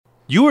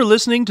You are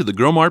listening to the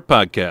Growmark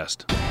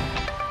Podcast.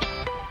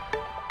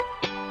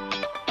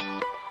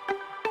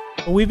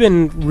 We've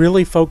been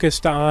really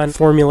focused on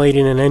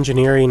formulating and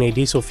engineering a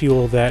diesel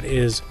fuel that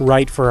is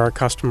right for our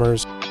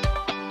customers.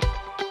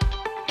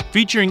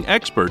 Featuring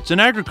experts in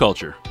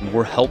agriculture.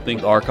 We're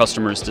helping our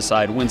customers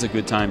decide when's a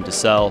good time to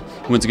sell,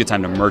 when's a good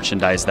time to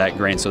merchandise that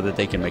grain so that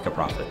they can make a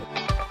profit.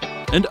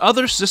 And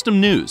other system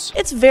news.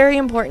 It's very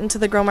important to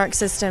the Growmark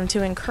system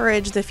to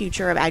encourage the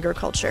future of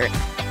agriculture.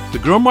 The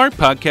Growmark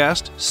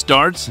Podcast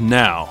starts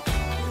now.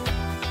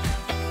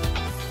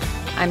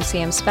 I'm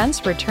Sam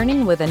Spence,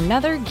 returning with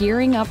another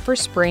Gearing Up for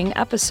Spring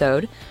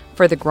episode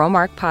for the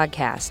Growmark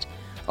Podcast.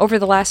 Over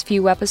the last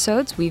few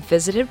episodes, we've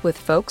visited with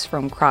folks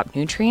from Crop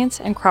Nutrients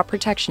and Crop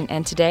Protection,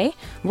 and today,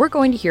 we're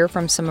going to hear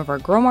from some of our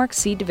Growmark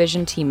Seed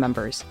Division team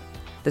members.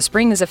 The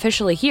spring is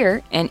officially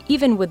here, and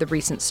even with the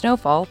recent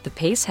snowfall, the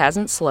pace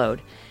hasn't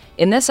slowed.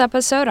 In this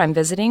episode, I'm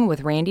visiting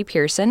with Randy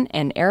Pearson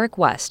and Eric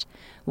West.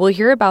 We'll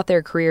hear about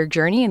their career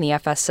journey in the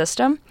FS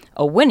system,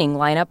 a winning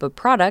lineup of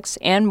products,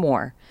 and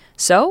more.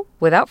 So,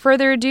 without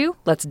further ado,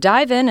 let's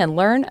dive in and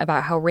learn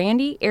about how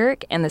Randy,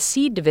 Eric, and the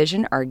Seed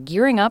Division are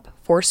gearing up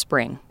for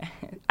spring.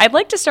 I'd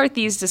like to start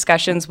these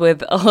discussions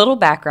with a little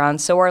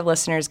background so our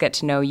listeners get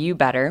to know you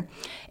better.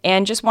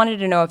 And just wanted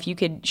to know if you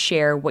could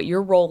share what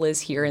your role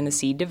is here in the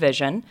Seed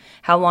Division,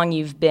 how long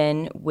you've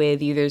been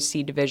with either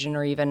Seed Division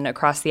or even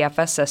across the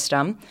FS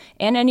system,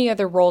 and any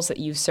other roles that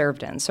you've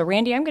served in. So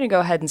Randy, I'm going to go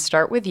ahead and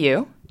start with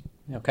you.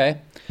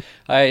 Okay.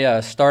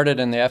 I started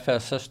in the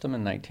FS system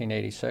in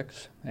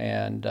 1986,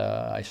 and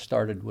I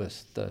started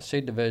with the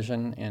Seed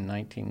Division in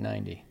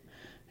 1990.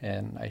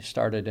 And I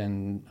started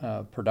in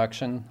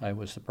production. I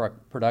was the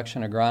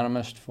production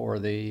agronomist for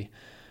the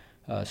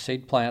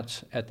seed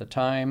plants at the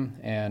time,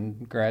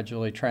 and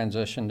gradually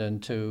transitioned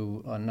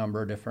into a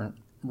number of different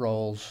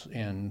roles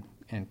in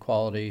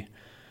quality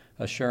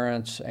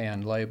assurance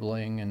and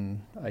labeling,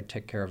 and I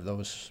take care of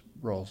those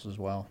roles as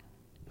well.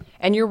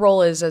 And your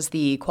role is as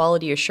the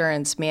quality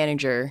assurance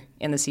manager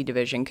in the Seed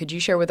Division. Could you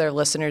share with our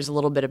listeners a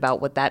little bit about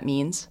what that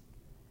means?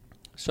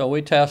 So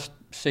we test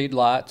seed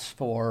lots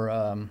for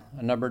a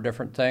number of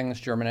different things: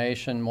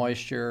 germination,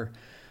 moisture,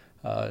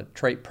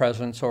 trait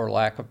presence or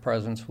lack of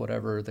presence,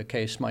 whatever the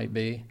case might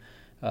be,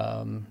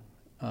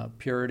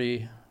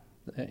 purity,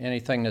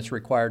 anything that's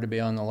required to be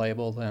on the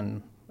label,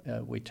 then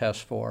we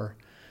test for.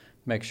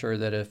 Make sure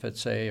that if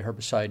it's a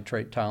herbicide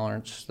trait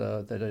tolerance,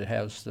 that it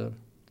has the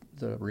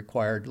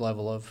required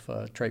level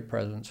of trait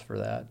presence for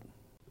that.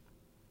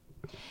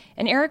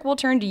 And Eric, we'll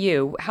turn to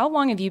you. How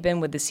long have you been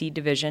with the Seed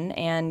Division,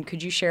 and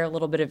could you share a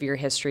little bit of your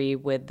history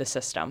with the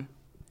system?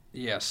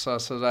 Yes, so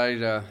I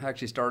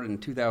actually started in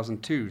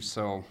 2002,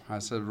 so I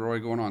said Roy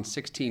going on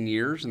 16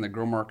 years in the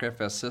Growmark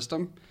FS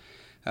system.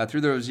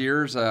 Through those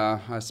years,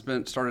 I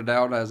started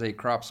out as a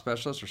crop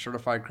specialist or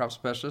certified crop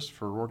specialist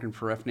for working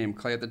for F&M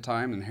Clay at the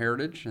time and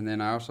Heritage, and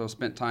then I also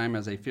spent time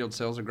as a field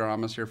sales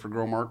agronomist here for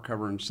Growmark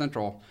covering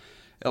Central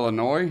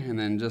Illinois, and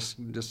then just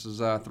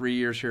as 3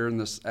 years here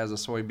as a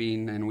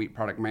soybean and wheat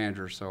product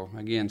manager. So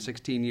again,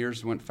 16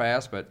 years went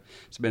fast, but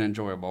it's been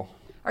enjoyable.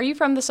 Are you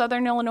from the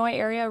Southern Illinois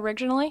area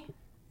originally?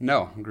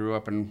 No, grew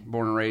up and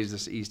born and raised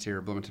this east here,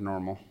 Bloomington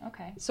Normal.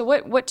 Okay. So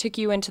what took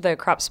you into the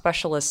crop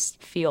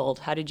specialist field?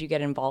 How did you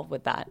get involved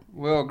with that?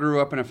 Well, grew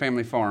up in a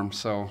family farm.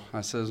 So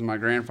I says my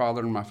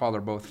grandfather and my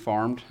father both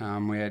farmed.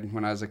 We had,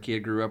 when I was a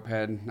kid, grew up,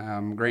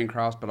 had grain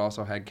crops, but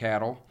also had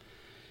cattle.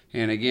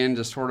 And again,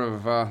 just sort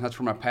of, that's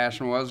where my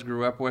passion was.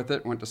 Grew up with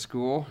it, went to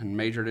school, and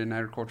majored in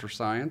agricultural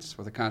science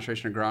with a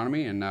concentration in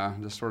agronomy,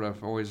 and just sort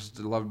of always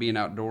loved being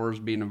outdoors,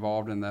 being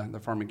involved in the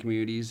farming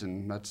communities,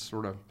 and that's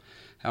sort of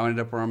how I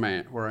ended up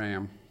where I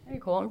am. Very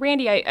cool.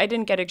 Randy, I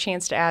didn't get a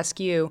chance to ask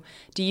you,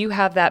 do you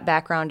have that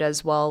background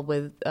as well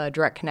with a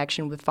direct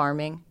connection with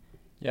farming?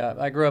 Yeah,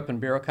 I grew up in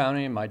Bureau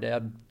County. My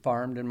dad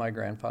farmed and my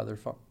grandfather,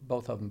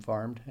 both of them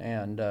farmed.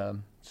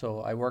 And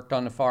so I worked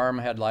on the farm,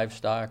 had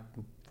livestock,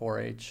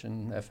 4-H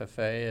and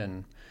FFA,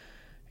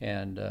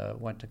 and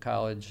went to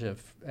college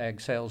of ag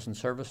sales and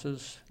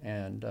services.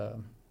 And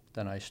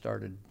then I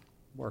started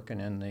working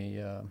in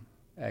the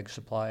ag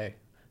supply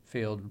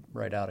field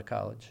right out of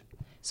college.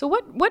 So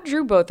what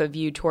drew both of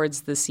you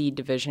towards the Seed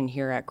Division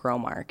here at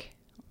Growmark?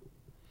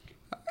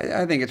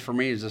 I think it's for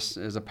me is just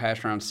as a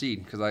passion around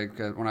seed, because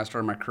when I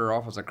started my career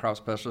off as a crop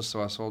specialist,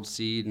 so I sold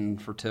seed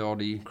and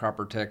fertility, crop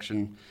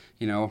protection,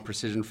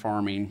 precision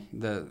farming,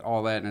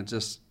 all that, and it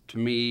just, to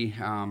me,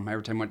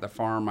 every time I went to the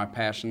farm, my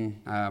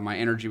passion, my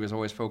energy was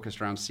always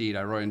focused around seed.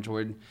 I really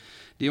enjoyed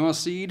dealing with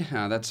seed.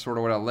 That's sort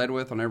of what I led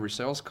with on every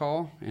sales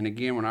call, and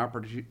again, when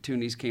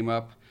opportunities came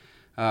up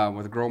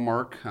with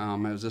Growmark,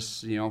 it was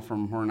just,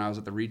 from when I was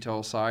at the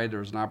retail side, there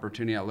was an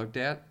opportunity I looked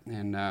at,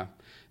 and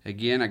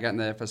again, I got in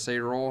the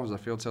FSA role as a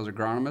field sales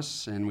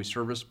agronomist, and we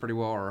serviced pretty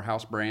well our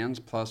house brands,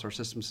 plus our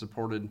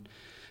system-supported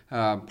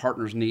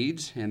partners'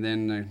 needs. And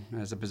then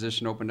as the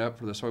position opened up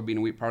for the soybean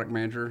and wheat product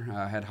manager,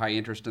 I had high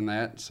interest in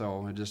that,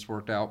 so it just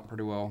worked out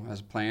pretty well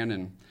as planned.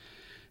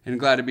 And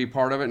glad to be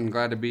part of it, and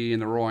glad to be in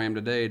the role I am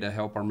today to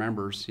help our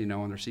members, in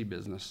their seed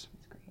business.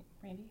 That's great.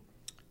 Randy?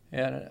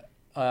 And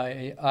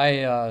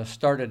I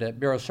started at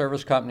Bureau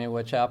Service Company,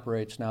 which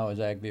operates now as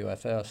AgView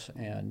FS,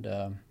 and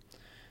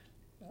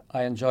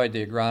I enjoyed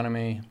the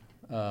agronomy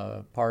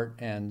part,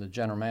 and the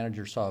general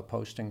manager saw a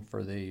posting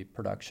for the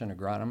production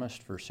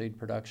agronomist for seed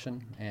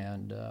production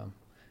and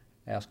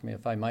asked me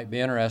if I might be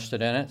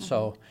interested in it. Mm-hmm.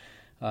 So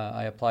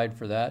I applied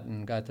for that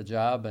and got the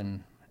job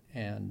and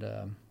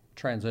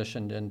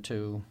transitioned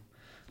into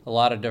a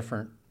lot of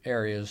different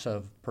areas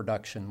of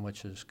production,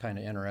 which is kind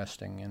of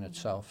interesting in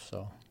itself.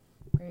 So.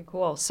 Very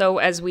cool. So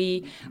as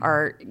we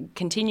are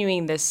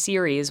continuing this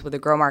series with the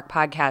Growmark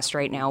podcast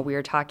right now, we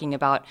are talking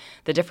about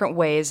the different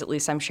ways, at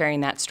least I'm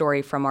sharing that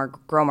story from our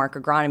Growmark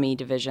agronomy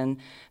division,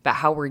 about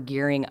how we're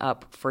gearing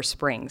up for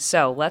spring.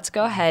 So let's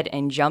go ahead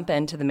and jump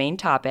into the main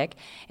topic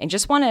and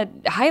just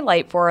want to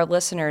highlight for our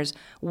listeners,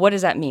 what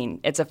does that mean?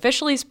 It's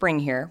officially spring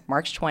here,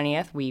 March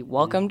 20th. We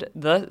welcomed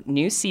the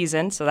new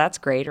season, so that's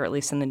great, or at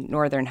least in the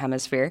northern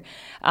hemisphere.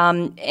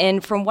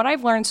 And from what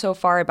I've learned so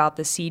far about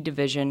the seed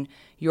division,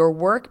 your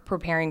work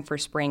preparing for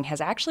spring has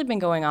actually been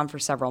going on for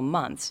several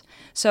months.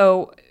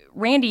 So,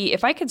 Randy,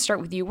 if I could start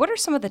with you, what are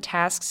some of the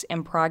tasks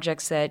and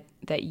projects that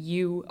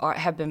you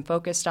have been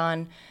focused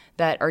on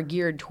that are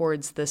geared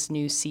towards this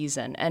new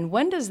season? And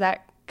when does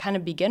that kind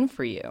of begin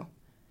for you?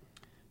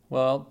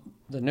 Well,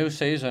 the new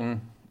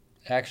season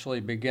actually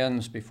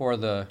begins before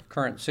the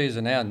current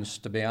season ends,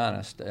 to be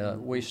honest.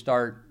 We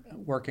start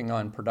working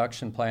on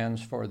production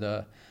plans for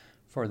the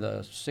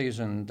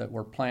season that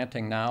we're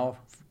planting now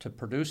to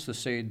produce the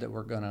seed that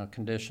we're going to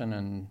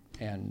condition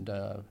and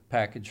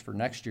package for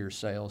next year's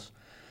sales.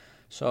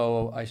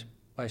 So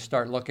I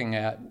start looking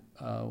at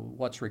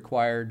what's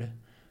required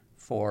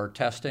for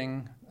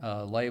testing,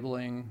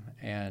 labeling,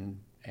 and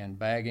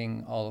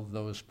bagging all of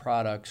those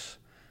products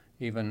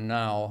even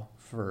now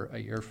for a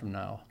year from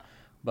now.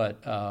 But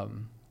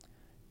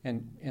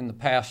in the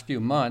past few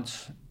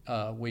months,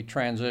 we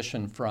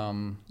transitioned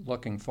from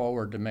looking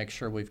forward to make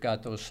sure we've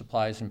got those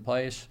supplies in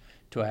place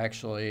to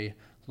actually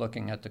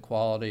looking at the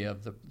quality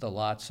of the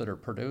lots that are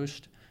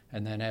produced.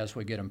 And then as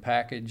we get them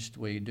packaged,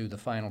 we do the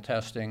final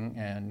testing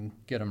and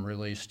get them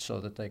released so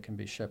that they can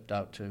be shipped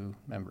out to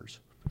members.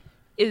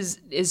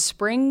 Is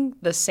spring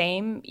the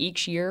same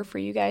each year for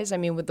you guys? I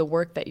mean, with the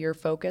work that you're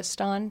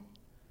focused on?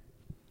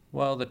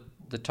 Well,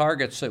 the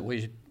targets that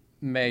we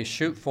may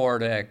shoot for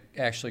to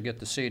actually get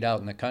the seed out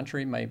in the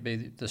country may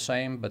be the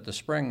same, but the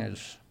spring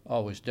is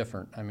always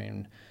different. I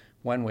mean,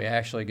 when we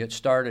actually get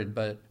started,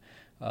 but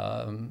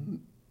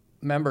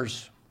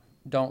members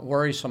don't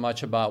worry so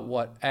much about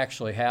what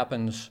actually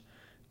happens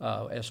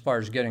as far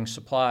as getting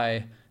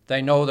supply.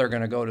 They know they're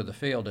going to go to the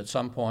field at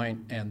some point,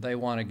 and they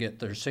want to get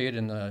their seed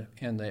in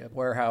the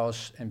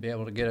warehouse and be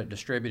able to get it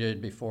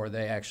distributed before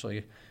they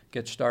actually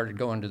get started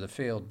going to the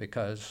field,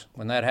 because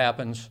when that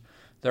happens,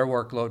 their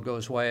workload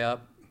goes way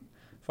up.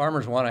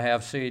 Farmers want to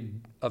have seed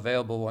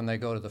available when they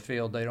go to the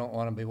field. They don't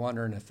want to be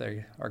wondering if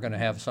they are going to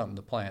have something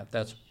to plant.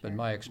 That's been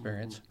my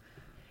experience.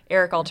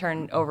 Eric, I'll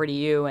turn over to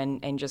you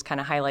and just kind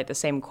of highlight the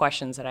same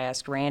questions that I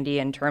asked Randy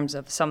in terms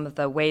of some of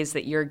the ways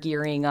that you're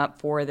gearing up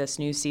for this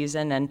new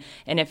season, and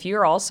if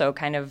you're also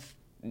kind of,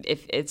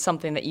 if it's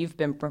something that you've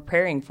been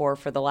preparing for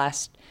the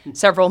last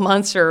several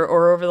months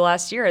or over the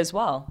last year as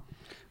well.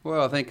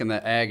 Well, I think in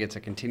the ag, it's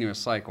a continuous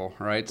cycle,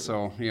 right?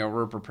 So,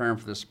 we're preparing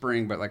for the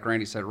spring, but like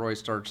Randy said, really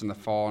starts in the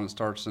fall and it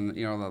starts in,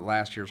 the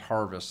last year's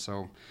harvest.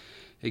 So,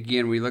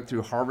 again, we look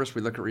through harvest,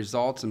 we look at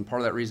results, and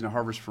part of that reason to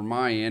harvest from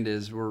my end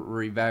is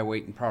we're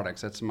evaluating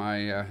products. That's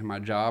my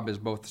job is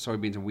both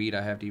soybeans and wheat.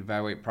 I have to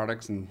evaluate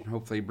products and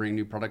hopefully bring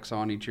new products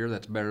on each year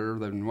that's better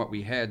than what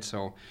we had.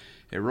 So,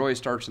 it really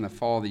starts in the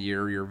fall of the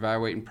year. You're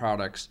evaluating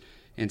products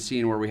and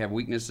seeing where we have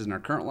weaknesses in our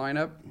current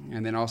lineup,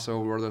 and then also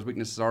where those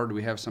weaknesses are. Do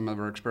we have some of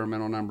our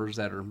experimental numbers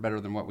that are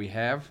better than what we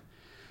have?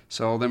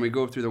 So then we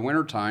go through the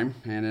winter time,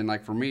 and then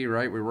like for me,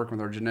 right, we're working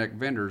with our genetic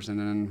vendors, and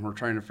then we're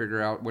trying to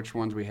figure out which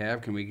ones we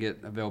have. Can we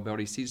get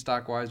availability seed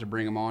stock wise to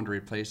bring them on to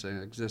replace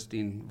an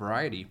existing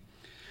variety?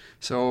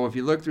 So if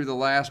you look through the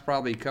last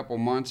probably couple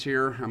months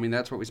here, I mean,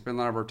 that's what we spend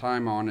a lot of our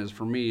time on. Is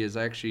for me is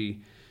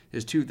actually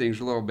is two things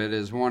a little bit.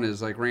 Is one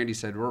is like Randy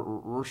said,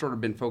 we're sort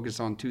of been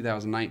focused on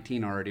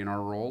 2019 already in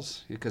our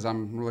roles, because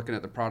I'm looking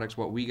at the products,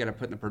 what we got to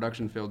put in the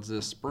production fields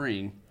this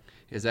spring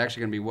is actually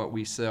going to be what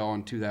we sell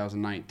in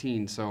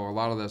 2019. So a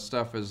lot of the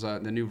stuff is the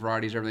new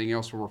varieties, everything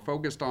else. So we're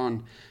focused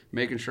on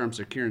making sure I'm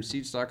securing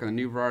seed stock on the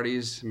new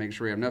varieties, making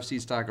sure we have enough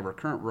seed stock of our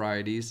current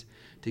varieties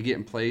to get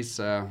in place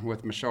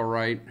with Michelle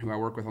Wright, who I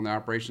work with on the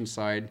operations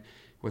side,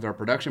 with our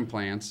production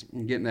plants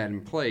and getting that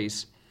in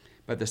place.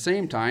 But at the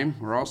same time,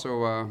 we're also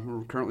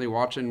we're currently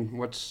watching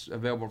what's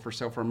available for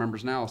sale for our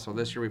members now. So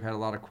this year we've had a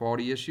lot of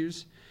quality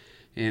issues,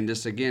 and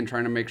just again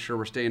trying to make sure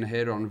we're staying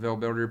ahead on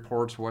availability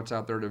reports, what's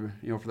out there to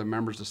for the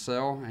members to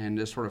sell, and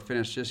just sort of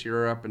finish this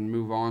year up and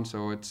move on.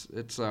 So it's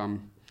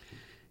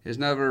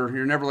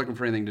you're never looking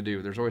for anything to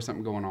do. There's always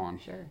something going on.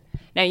 Sure.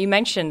 Now, you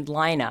mentioned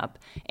lineup,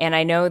 and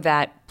I know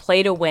that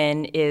Play to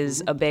Win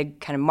is a big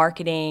kind of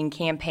marketing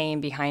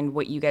campaign behind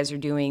what you guys are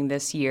doing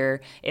this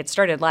year. It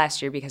started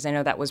last year because I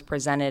know that was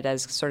presented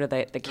as sort of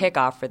the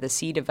kickoff for the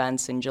seed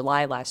events in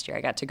July last year.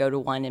 I got to go to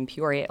one in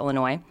Peoria,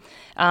 Illinois.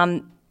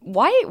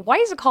 Why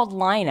is it called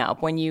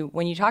lineup? When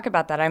you talk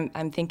about that,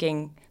 I'm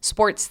thinking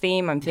sports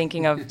theme. I'm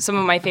thinking of some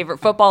of my favorite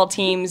football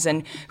teams.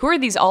 And who are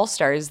these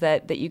all-stars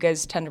that you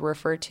guys tend to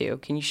refer to?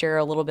 Can you share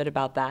a little bit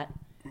about that?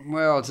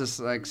 Well, it's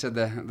just like I said,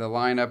 the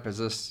lineup is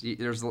this.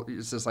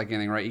 It's just like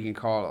anything, right? You can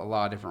call it a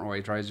lot of different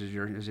ways, right? Is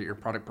it your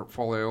product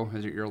portfolio?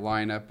 Is it your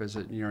lineup? Is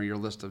it your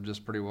list of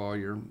just pretty well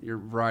your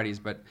varieties?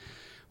 But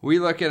we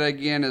look at it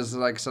again as,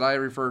 like I said, I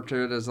refer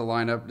to it as a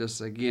lineup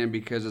just again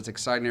because it's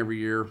exciting every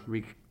year.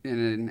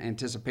 In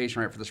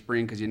anticipation right for the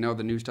spring because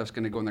the new stuff's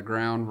going to go in the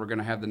ground. We're going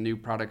to have the new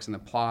products in the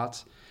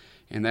plots,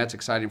 and that's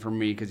exciting for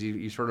me because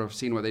you sort of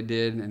seen what they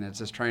did, and it's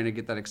just trying to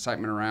get that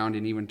excitement around,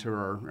 and even to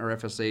our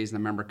FSAs and the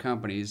member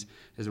companies,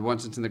 is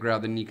once it's in the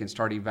ground, then you can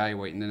start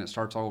evaluating. Then it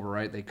starts over,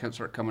 right? They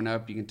start coming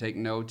up. You can take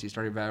notes. You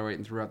start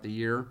evaluating throughout the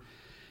year.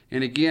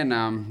 And again,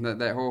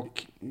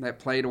 that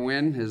play to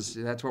win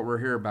that's what we're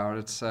here about.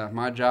 It's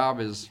my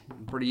job is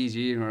pretty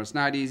easy. It's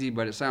not easy,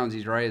 but it sounds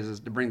easy, right? Is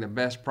to bring the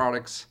best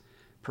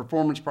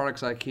performance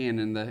products I can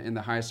in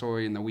the high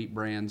soy and the wheat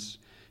brands,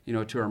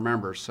 to our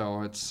members.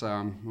 So it's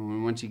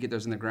once you get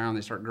those in the ground,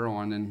 they start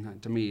growing, and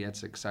to me,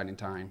 it's an exciting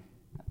time.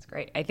 That's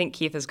great. I think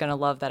Keith is going to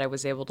love that I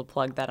was able to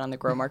plug that on the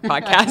Growmark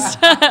podcast.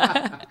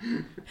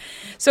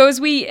 So as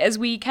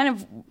we kind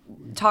of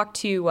talk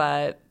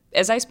to.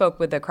 As I spoke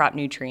with the crop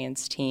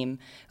nutrients team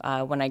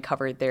when I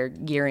covered their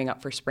gearing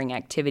up for spring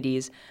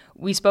activities,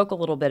 we spoke a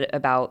little bit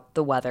about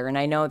the weather, and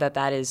I know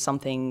that is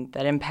something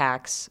that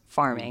impacts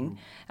farming.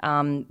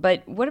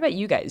 But what about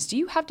you guys? Do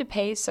you have to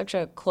pay such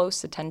a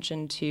close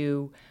attention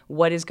to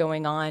what is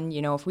going on?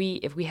 If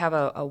we have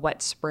a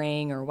wet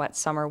spring or wet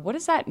summer, what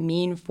does that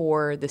mean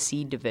for the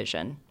seed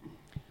division?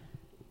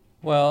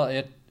 Well,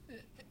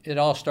 it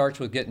all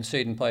starts with getting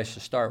seed in place to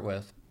start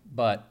with,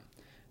 but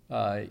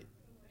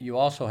you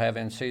also have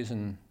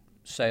in-season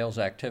sales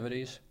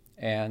activities,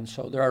 and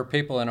so there are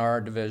people in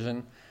our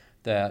division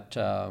that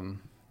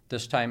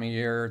this time of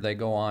year they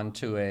go on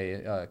to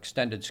a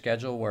extended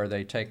schedule where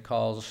they take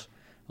calls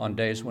on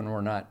days when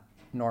we're not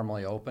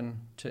normally open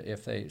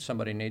if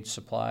somebody needs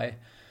supply.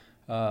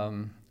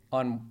 In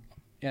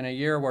a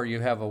year where you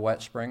have a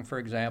wet spring, for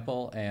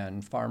example,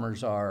 and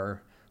farmers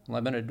are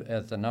limited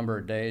at the number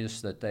of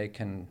days that they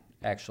can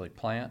actually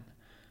plant,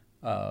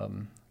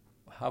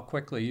 how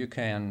quickly you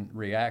can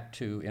react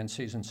to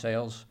in-season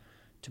sales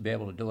to be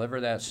able to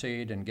deliver that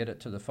seed and get it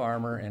to the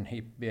farmer and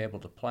he be able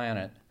to plant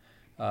it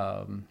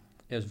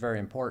is very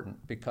important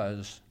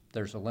because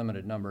there's a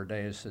limited number of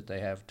days that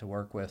they have to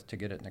work with to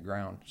get it in the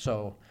ground.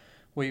 So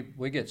we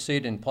get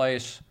seed in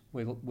place.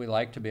 We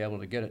like to be able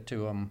to get it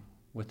to them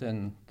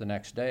within the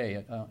next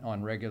day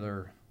on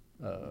regular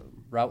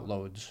route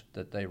loads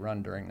that they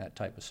run during that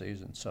type of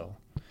season. So,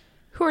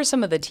 who are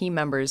some of the team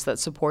members that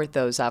support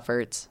those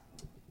efforts?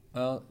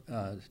 Well,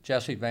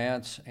 Jesse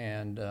Vance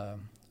and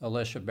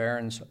Alicia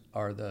Behrens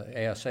are the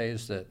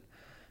ASAs that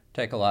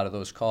take a lot of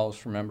those calls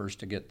for members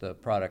to get the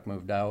product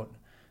moved out.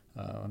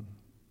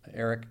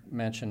 Eric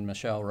mentioned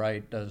Michelle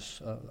Wright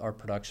does our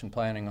production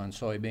planning on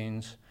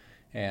soybeans,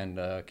 and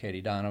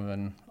Katie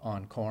Donovan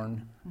on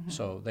corn. Mm-hmm.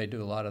 So they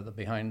do a lot of the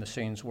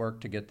behind-the-scenes work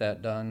to get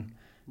that done.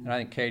 And I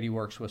think Katie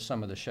works with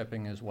some of the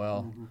shipping as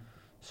well. Mm-hmm.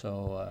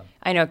 So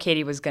I know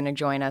Katie was going to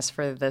join us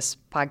for this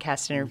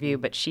podcast interview,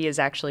 but she is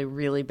actually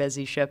really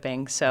busy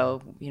shipping.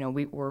 So,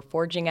 we're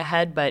forging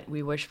ahead, but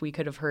we wish we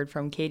could have heard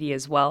from Katie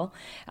as well.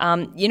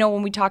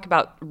 When we talk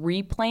about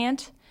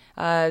replant,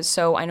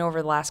 so I know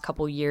over the last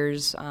couple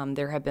years,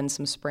 there have been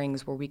some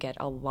springs where we get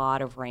a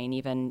lot of rain,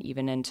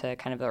 even into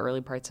kind of the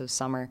early parts of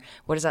summer.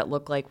 What does that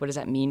look like? What does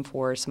that mean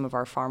for some of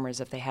our farmers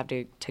if they have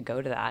to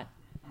go to that?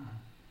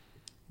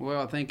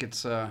 Well, I think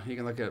it's you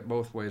can look at it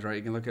both ways, right?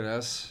 You can look at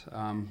us.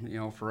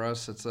 For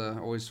us, it's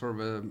always sort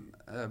of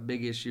a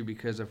big issue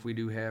because if we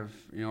do have,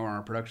 on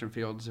our production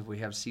fields, if we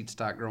have seed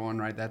stock growing,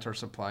 right, that's our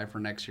supply for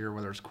next year,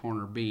 whether it's corn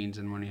or beans.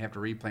 And when you have to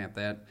replant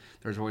that,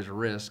 there's always a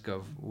risk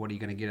of what are you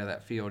going to get out of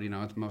that field.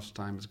 Most of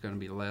the time it's going to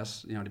be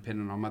less,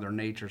 depending on Mother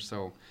Nature.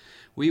 So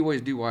we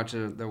always do watch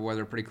the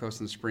weather pretty close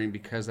in the spring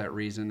because that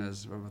reason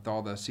is with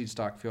all the seed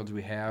stock fields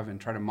we have and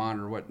try to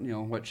monitor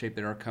what shape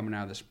they are coming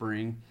out of the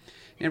spring.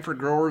 And for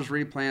growers,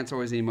 replant's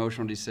always an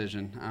emotional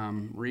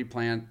decision.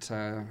 Replant,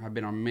 I've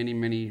been on many,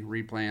 many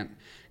replant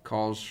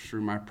calls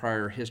through my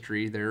prior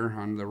history there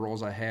on the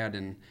roles I had,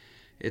 and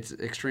it's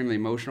extremely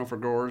emotional for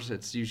growers.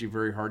 It's usually a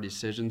very hard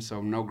decision,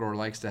 so no grower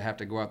likes to have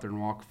to go out there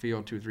and walk a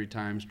field 2 or 3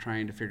 times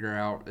trying to figure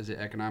out is it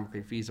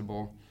economically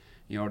feasible,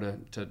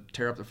 to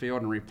tear up the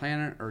field and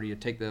replant it, or do you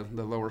take the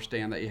lower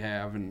stand that you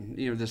have and,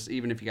 just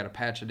even if you got to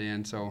patch it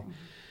in. So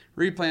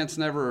replant's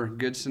never a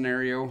good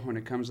scenario when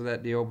it comes to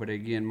that deal, but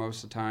again,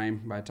 most of the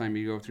time, by the time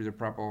you go through the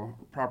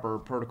proper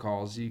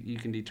protocols, you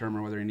can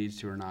determine whether it needs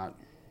to or not.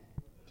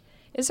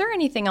 Is there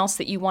anything else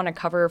that you want to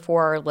cover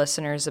for our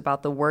listeners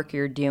about the work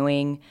you're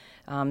doing,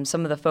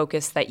 some of the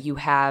focus that you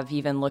have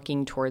even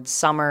looking towards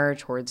summer,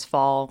 towards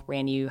fall?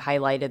 Randy, you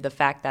highlighted the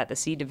fact that the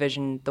seed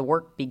division, the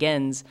work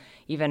begins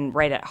even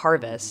right at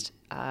harvest.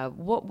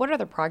 What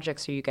other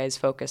projects are you guys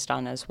focused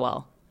on as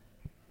well?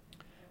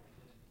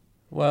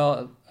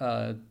 Well,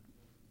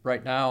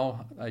 right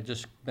now, I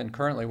just been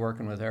currently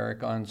working with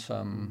Eric on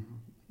some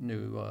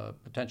new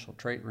potential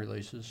trait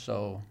releases,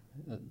 so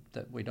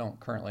that we don't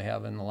currently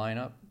have in the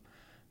lineup.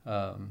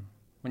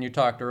 When you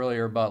talked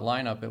earlier about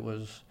lineup, it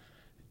was,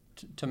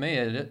 to me,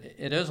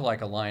 it is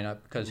like a lineup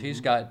because he's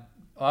got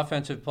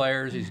offensive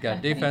players, he's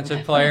got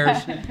defensive players.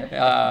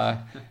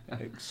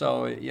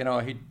 So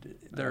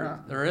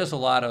there is a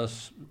lot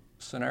of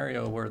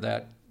scenario where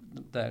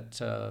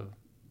that's a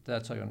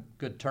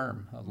good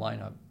term, a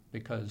lineup,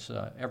 because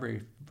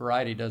every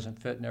variety doesn't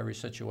fit in every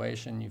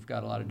situation. You've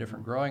got a lot of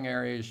different growing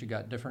areas. You've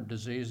got different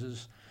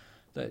diseases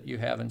that you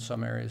have in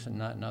some areas and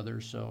not in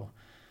others. So,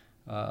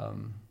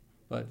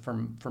 but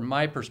from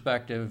my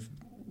perspective,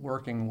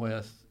 working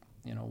with,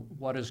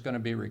 what is going to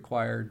be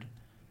required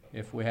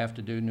if we have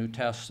to do new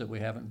tests that we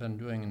haven't been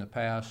doing in the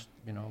past,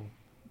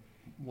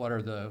 what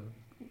are the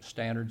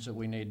standards that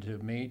we need to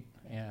meet,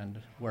 and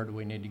where do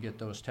we need to get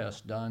those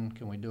tests done?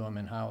 Can we do them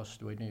in-house?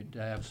 Do we need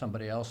to have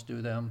somebody else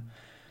do them?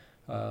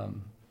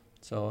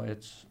 So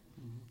it's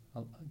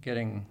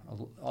getting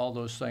all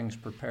those things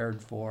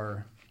prepared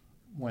for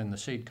when the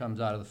seed comes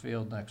out of the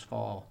field next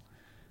fall,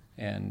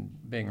 and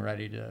being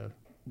ready to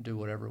do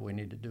whatever we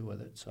need to do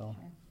with it. So,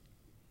 sure.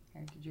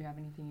 Eric, did you have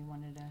anything you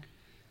wanted to?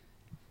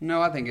 No,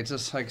 I think it's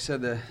just like I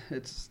said.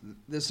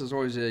 This is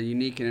always a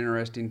unique and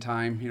interesting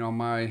time.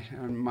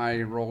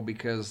 My role,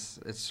 because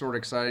it's sort of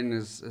exciting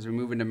as we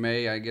move into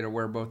May. I get to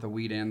wear both the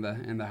wheat and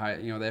the high,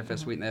 the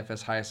FS wheat and the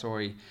FS high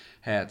soy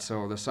hat.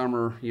 So the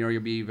summer, you'll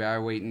be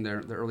evaluating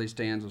the early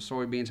stands of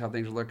soybeans, how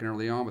things are looking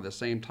early on. But at the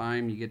same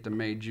time, you get to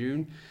May,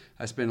 June,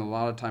 I spend a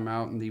lot of time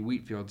out in the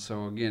wheat field.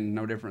 So again,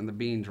 no different than the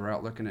beans. We're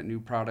out looking at new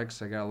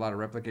products. I got a lot of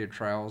replicated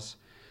trials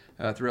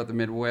throughout the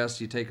Midwest.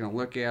 You're taking a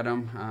look at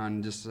them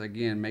and just,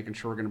 again, making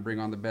sure we're going to bring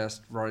on the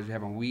best varieties we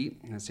have on wheat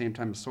and at the same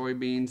time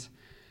soybeans.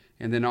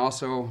 And then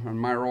also,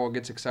 my role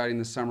gets exciting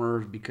this summer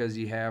because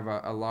you have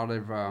a lot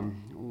of,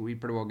 we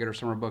pretty well get our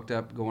summer booked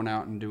up going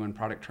out and doing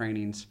product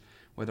trainings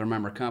with our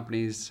member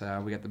companies.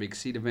 We got the big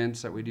seed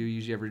events that we do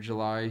usually every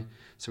July.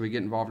 So we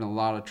get involved in a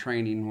lot of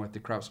training with the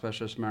crop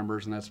specialist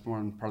members, and that's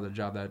one part of the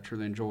job that I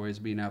truly enjoy, is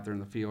being out there in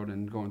the field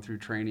and going through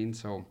training.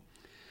 So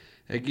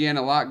again,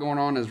 a lot going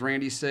on, as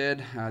Randy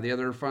said. The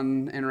other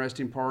fun,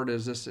 interesting part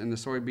is this: in the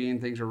soybean,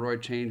 things are really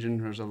changing.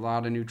 There's a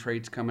lot of new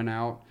traits coming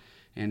out,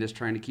 and just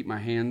trying to keep my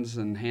hands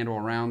and handle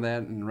around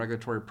that and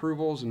regulatory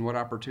approvals and what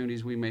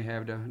opportunities we may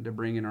have to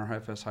bring in our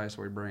FS High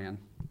Soy brand.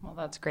 Well,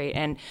 that's great.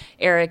 And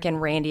Eric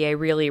and Randy, I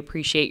really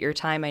appreciate your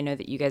time. I know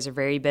that you guys are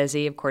very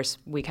busy. Of course,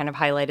 we kind of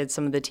highlighted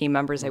some of the team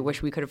members I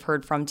wish we could have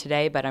heard from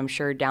today, but I'm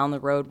sure down the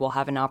road we'll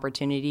have an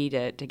opportunity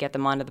to get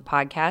them onto the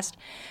podcast.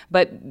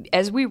 But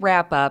as we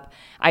wrap up,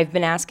 I've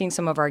been asking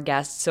some of our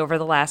guests over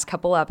the last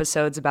couple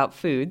episodes about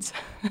foods,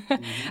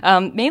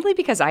 mainly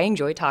because I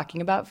enjoy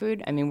talking about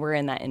food. I mean, we're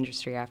in that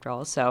industry after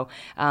all. So,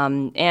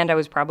 and I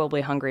was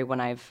probably hungry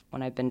when I've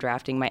been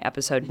drafting my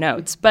episode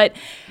notes. But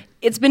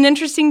it's been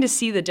interesting to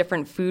see the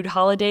different food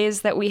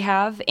holidays that we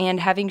have,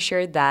 and having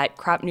shared that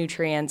Crop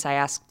Nutrients, I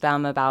asked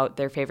them about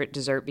their favorite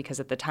dessert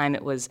because at the time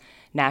it was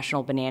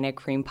National Banana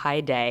Cream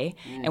Pie Day.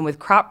 And with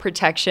crop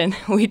protection,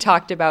 we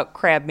talked about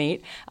crab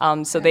meat.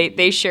 So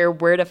they share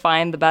where to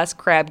find the best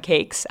crab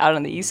cakes out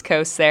on the East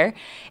Coast there.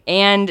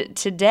 And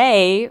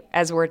today,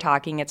 as we're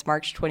talking, it's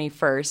March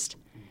 21st.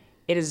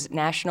 It is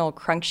National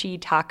Crunchy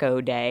Taco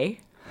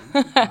Day.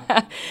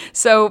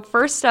 So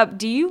first up,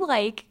 do you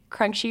like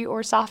crunchy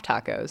or soft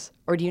tacos,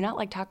 or do you not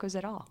like tacos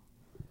at all?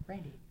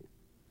 Randy?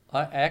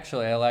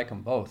 Actually, I like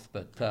them both,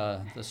 but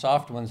the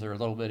soft ones are a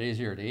little bit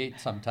easier to eat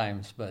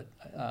sometimes, but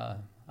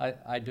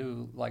I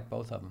do like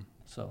both of them.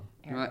 So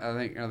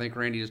I think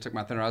Randy just took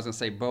my thunder. I was going to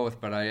say both,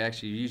 but I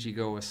actually usually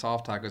go with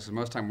soft tacos because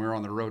most of the time we're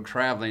on the road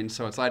traveling,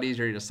 so it's a lot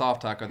easier to eat a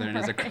soft taco than it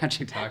is a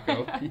crunchy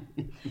taco.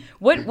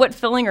 What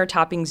filling or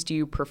toppings do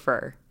you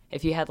prefer?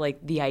 If you had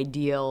like the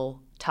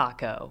ideal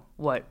taco,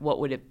 what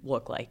would it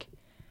look like?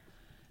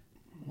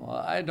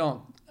 Well,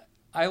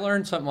 I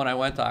learned something when I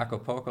went to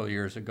Acapulco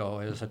years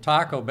ago. Is a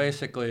taco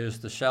basically is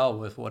the shell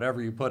with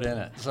whatever you put in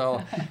it.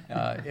 So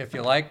if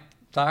you like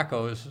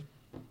tacos,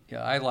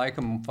 yeah, I like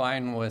them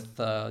fine with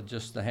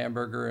just the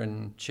hamburger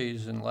and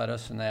cheese and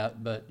lettuce and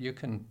that. But you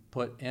can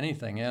put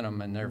anything in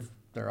them, and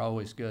they're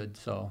always good.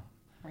 So,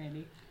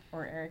 Randy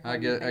or Eric, I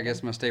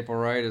guess my staple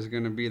right is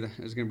going to be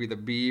the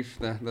beef,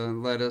 the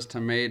lettuce,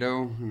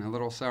 tomato, and a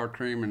little sour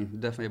cream,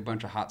 and definitely a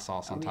bunch of hot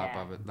sauce on top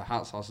of it. The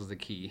hot sauce is the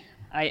key.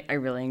 I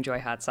really enjoy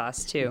hot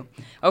sauce too.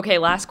 Okay,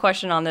 last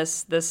question on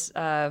this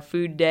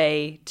food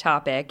day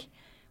topic.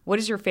 What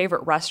is your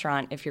favorite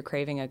restaurant if you're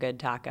craving a good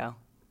taco?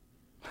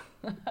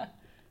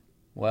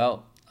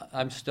 Well,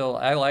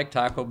 I like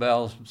Taco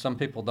Bell. Some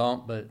people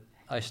don't, but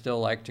I still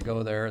like to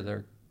go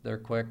there. They're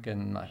quick,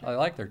 and I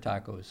like their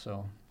tacos.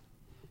 So,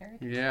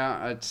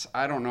 Yeah,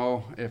 I don't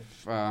know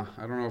if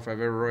I've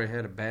ever really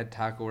had a bad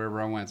taco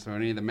wherever I went. So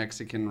any of the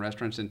Mexican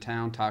restaurants in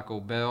town, Taco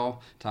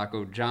Bell,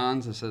 Taco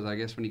John's, it says I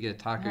guess when you get a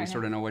taco, you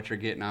sort of know what you're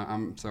getting. I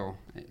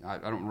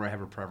don't really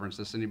have a preference.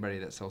 Just anybody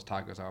that sells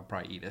tacos, I'll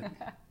probably eat it.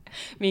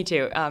 Me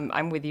too.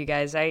 I'm with you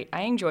guys. I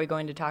enjoy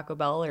going to Taco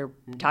Bell or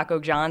Taco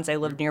John's. I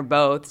live near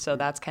both, so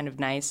that's kind of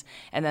nice.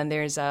 And then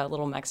there's a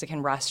little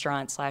Mexican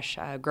restaurant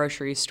 /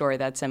 grocery store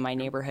that's in my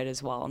neighborhood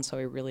as well, and so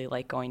I really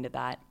like going to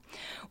that.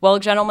 Well,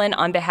 gentlemen,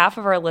 on behalf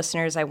of our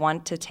listeners, I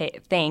want to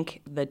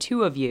thank the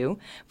two of you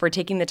for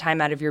taking the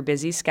time out of your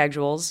busy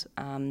schedules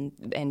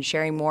and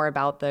sharing more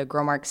about the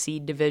Growmark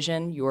Seed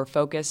Division, your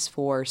focus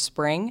for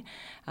spring.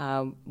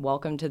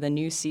 Welcome to the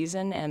new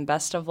season, and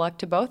best of luck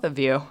to both of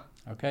you.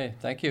 Okay,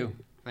 thank you.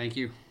 Thank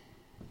you.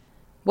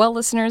 Well,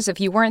 listeners,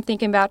 if you weren't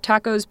thinking about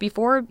tacos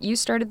before you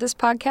started this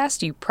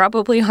podcast, you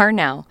probably are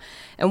now.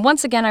 And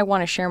once again, I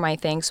want to share my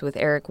thanks with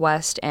Eric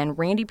West and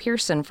Randy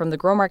Pearson from the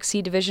Growmark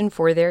Seed Division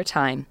for their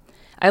time.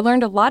 I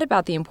learned a lot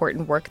about the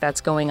important work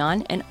that's going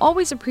on and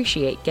always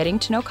appreciate getting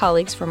to know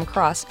colleagues from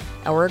across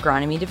our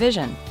agronomy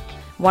division.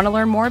 Want to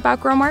learn more about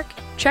Growmark?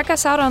 Check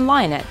us out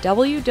online at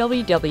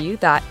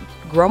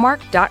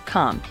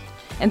www.growmark.com.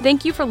 And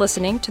thank you for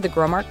listening to the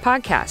Growmark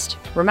Podcast.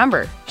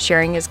 Remember,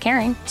 sharing is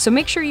caring, so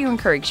make sure you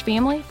encourage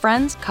family,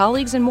 friends,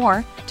 colleagues, and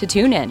more to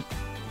tune in.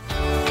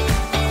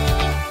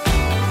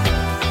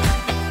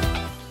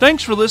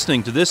 Thanks for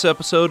listening to this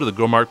episode of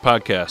the Growmark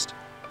Podcast.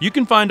 You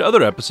can find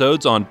other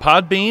episodes on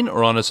Podbean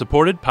or on a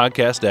supported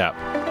podcast app.